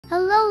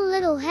Hello,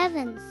 little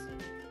heavens.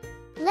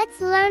 Let's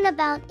learn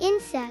about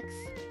insects.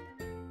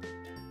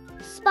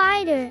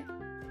 Spider.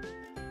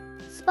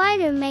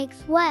 Spider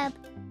makes web.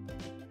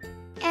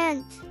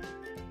 Ant.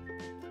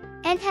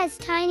 Ant has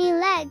tiny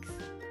legs.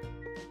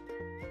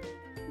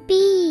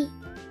 Bee.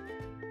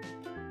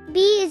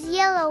 Bee is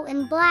yellow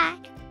and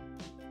black.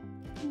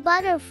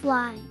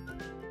 Butterfly.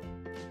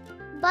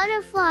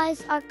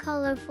 Butterflies are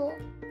colorful.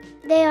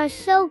 They are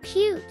so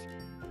cute.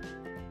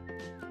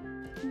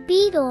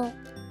 Beetle.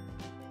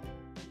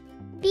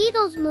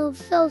 Beetles move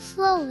so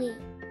slowly.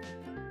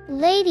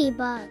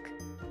 Ladybug.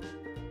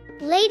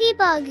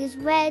 Ladybug is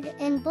red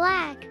and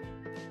black.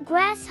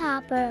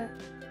 Grasshopper.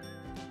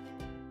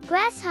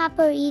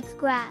 Grasshopper eats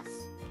grass.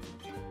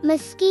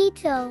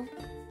 Mosquito.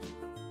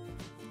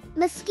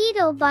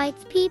 Mosquito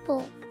bites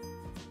people.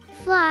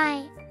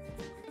 Fly.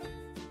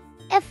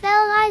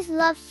 Flies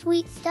love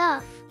sweet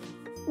stuff.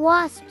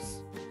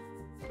 Wasps.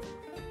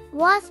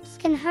 Wasps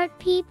can hurt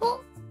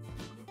people.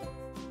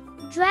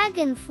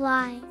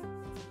 Dragonfly.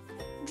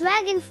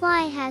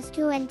 Dragonfly has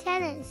 2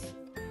 antennas.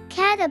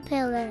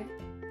 Caterpillar.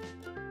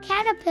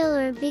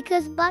 Caterpillar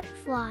because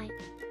butterfly.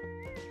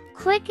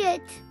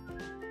 Cricket.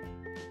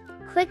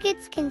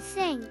 Crickets can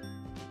sing.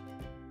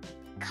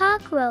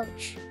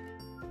 Cockroach.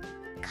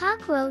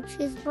 Cockroach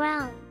is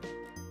brown.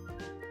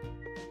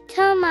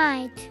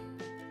 Termite.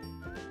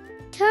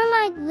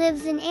 Termite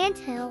lives in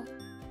anthill.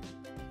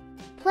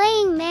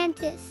 Praying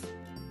mantis.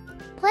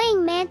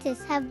 Praying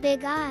mantis have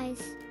big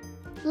eyes.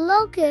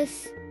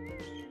 Locust.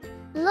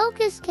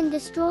 Locust can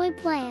destroy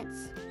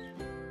plants.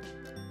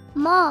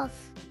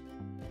 Moth.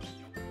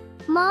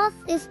 Moth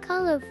is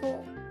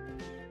colorful.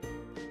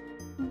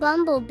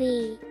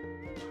 Bumblebee.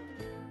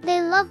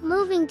 They love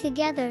moving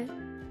together.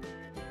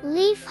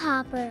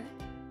 Leafhopper.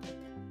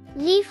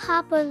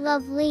 Leafhopper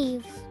love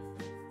leaves.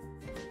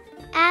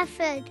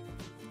 Aphid.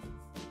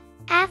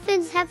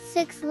 Aphids have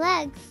 6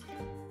 legs.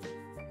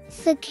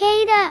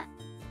 Cicada.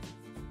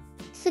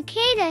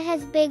 Cicada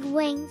has big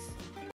wings.